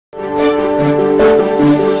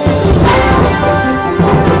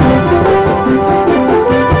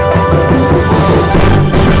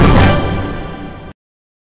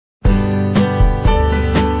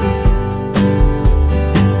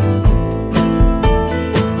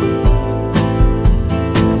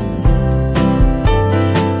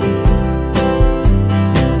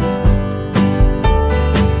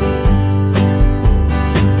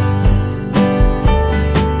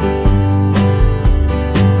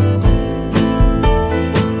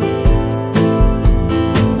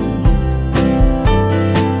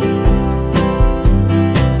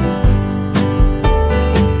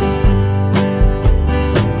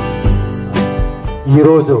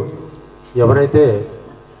ఈరోజు ఎవరైతే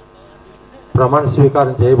ప్రమాణ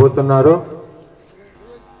స్వీకారం చేయబోతున్నారో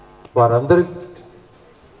వారందరి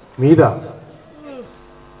మీద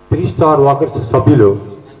 3 స్టార్ వాకర్స్ సభ్యులు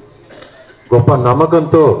గొప్ప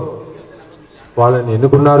నమ్మకంతో వాళ్ళని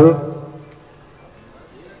ఎన్నుకున్నారు.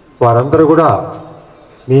 వారందరూ కూడా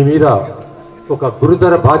మీ మీద ఒక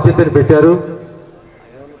గురుతర బాధ్యతను పెట్టారు.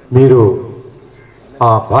 మీరు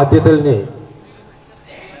ఆ బాధ్యతల్ని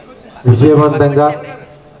విజయవంతంగా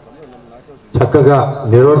చక్కగా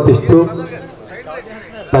నిర్వర్తిస్తూ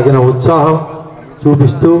తగిన ఉత్సాహం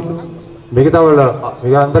చూపిస్తూ మిగతా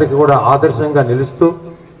అందరికీ కూడా ఆదర్శంగా నిలుస్తూ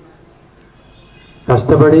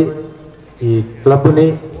కష్టపడి ఈ క్లబ్ని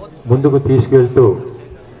ముందుకు తీసుకెళ్తూ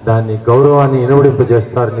దాన్ని గౌరవాన్ని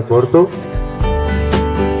ఇనుమడింపజేస్తారని కోరుతూ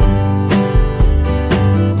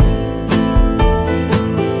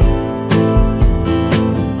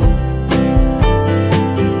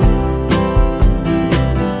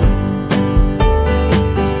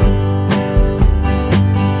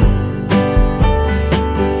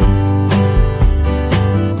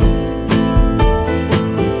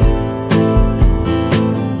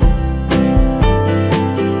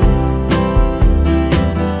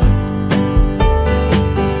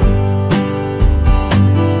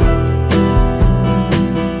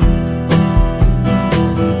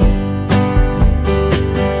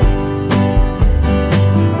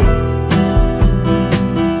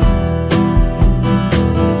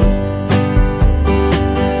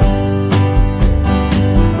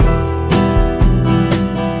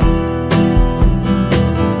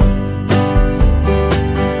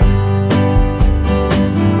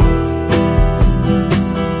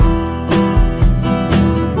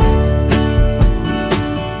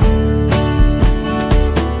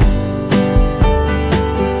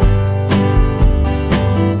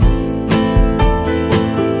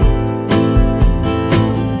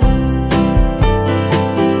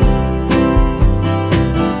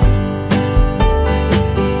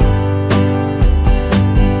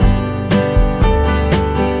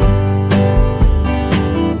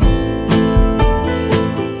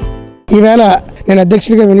ఈవేళ నేను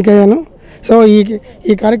అధ్యక్షుడిగా ఎన్నికయ్యాను. సో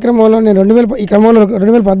ఈ కార్యక్రమంలో నేను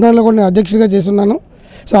 2014లో కూడా నేను అధ్యక్షుడిగా చేస్తున్నాను.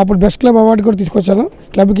 సో అప్పుడు బెస్ట్ క్లబ్ అవార్డు కూడా తీసుకొచ్చాను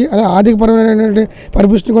క్లబ్కి. అదే ఆర్థికపరమైనటువంటి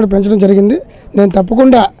పరిపుష్టిని కూడా పెంచడం జరిగింది. నేను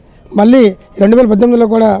తప్పకుండా మళ్ళీ 2018లో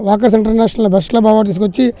కూడా walkers international best club award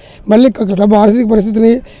తీసుకొచ్చి మళ్ళీ క్లబ్ ఆర్థిక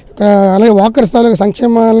పరిస్థితిని అలాగే వాకర్స్ తాలూకు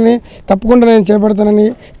సంక్షేమాలని తప్పకుండా నేను చేపడతానని,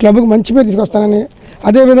 క్లబ్కి మంచి పేరు తీసుకొస్తానని,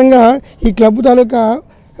 అదేవిధంగా ఈ క్లబ్ తాలూకా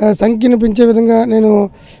సంఖ్యను పెంచే విధంగా నేను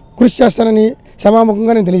కృషి చేస్తానని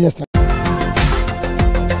సభాముఖంగా నేను తెలియజేస్తాను.